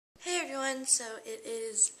everyone, so it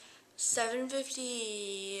is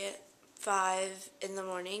 7:55 in the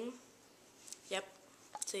morning. Yep,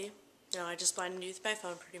 see? No, I just blinded you with my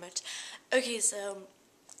phone pretty much. Okay, so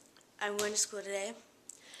I'm going to school today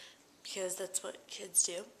because that's what kids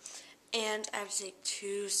do. And I have to take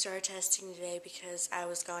 2 STAR testing today because I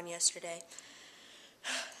was gone yesterday.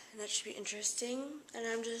 And that should be interesting. And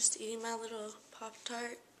I'm just eating my little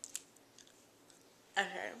Pop-Tart.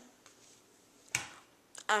 Okay.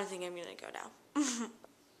 I don't think I'm gonna go now.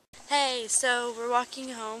 Hey, so we're walking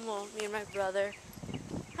home, well, me and my brother.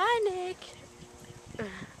 Hi, Nick.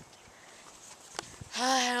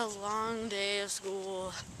 I had a long day of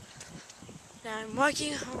school. Now I'm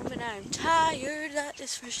walking home and I'm tired, that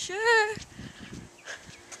is for sure.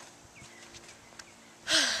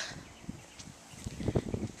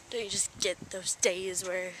 Don't you just get those days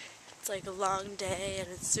where it's like a long day and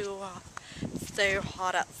it's so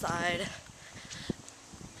hot outside?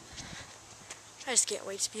 I just can't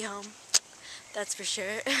wait to be home. That's for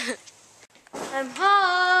sure. I'm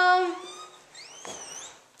home!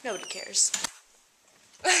 Nobody cares.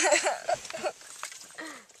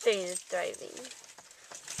 Thane is thriving.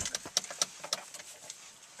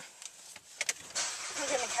 We're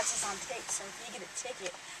gonna catch us on tape, so if you get a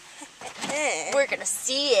ticket, We're gonna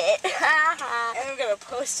see it. and we're gonna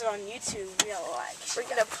post it on YouTube real life. We're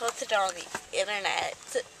gonna post it on the internet.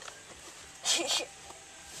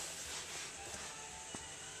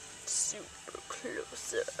 Super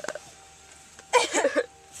close up.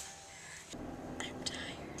 I'm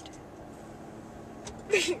tired.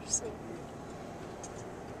 You're so weird.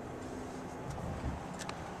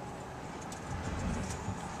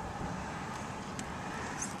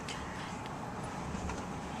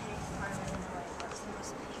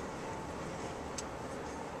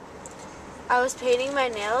 I was painting my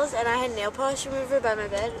nails and I had nail polish remover by my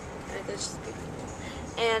bed.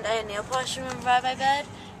 And I had nail polish remover by my bed.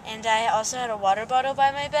 And I also had a water bottle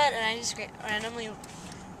by my bed. And I just randomly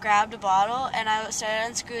grabbed a bottle and I started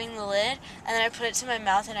unscrewing the lid. And then I put it to my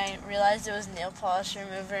mouth and I realized it was nail polish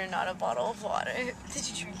remover and not a bottle of water. Did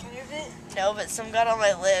you drink any of it? No, but some got on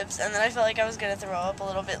my lips. And then I felt like I was going to throw up a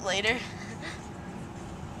little bit later.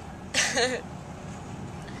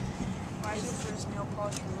 Why is it first nail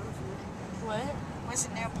polish remover? What? Was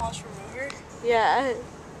it nail polish remover? Yeah.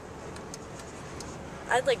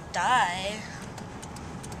 I'd like die.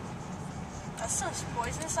 That stuff's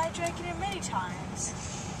poisonous. I drank it many times.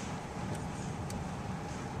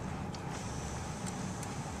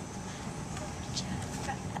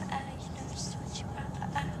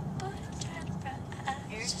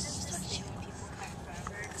 Here's just this thing when people kind of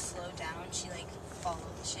forever slow down. She like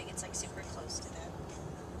follows. She gets like super close to them.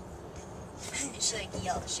 And she like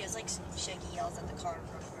yells. She yells at the car in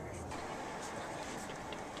front of her.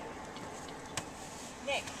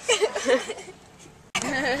 Nick.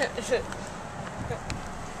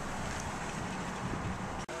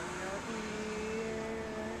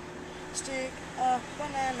 Stick a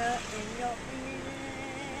banana in your ear.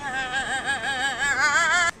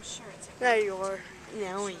 I'm sure it's like There you are.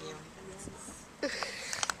 Now I am. I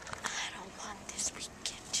don't want this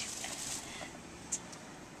weekend to end.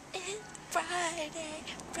 It's Friday.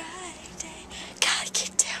 Gotta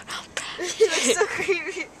get down on Friday. That's so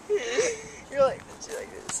creepy. You're like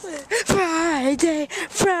this. Friday.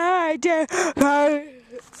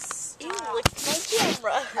 You licked my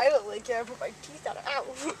camera. I don't lick it. I put my teeth out. Ow.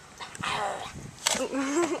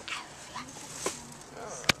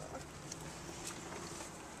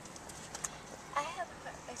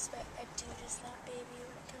 I do just love baby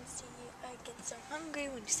when it comes to you. I get so hungry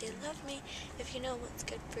when you say love me. If you know what's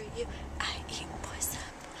good for you, I eat boys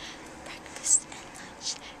up. Breakfast and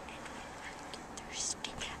lunch. And when I get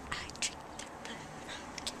thirsty, I drink their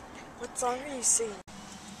blood. What song are you singing?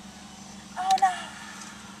 Oh no!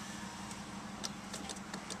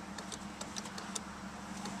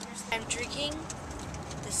 I'm drinking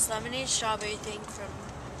this lemonade strawberry thing from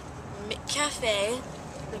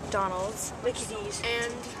McDonald's. Mickey D's.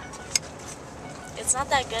 And it's not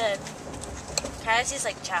that good. Kind of tastes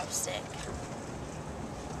like CHAPSTICK.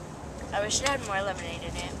 I wish it had more lemonade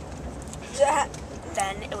in it. Yeah.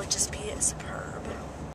 Then it would just be a surprise.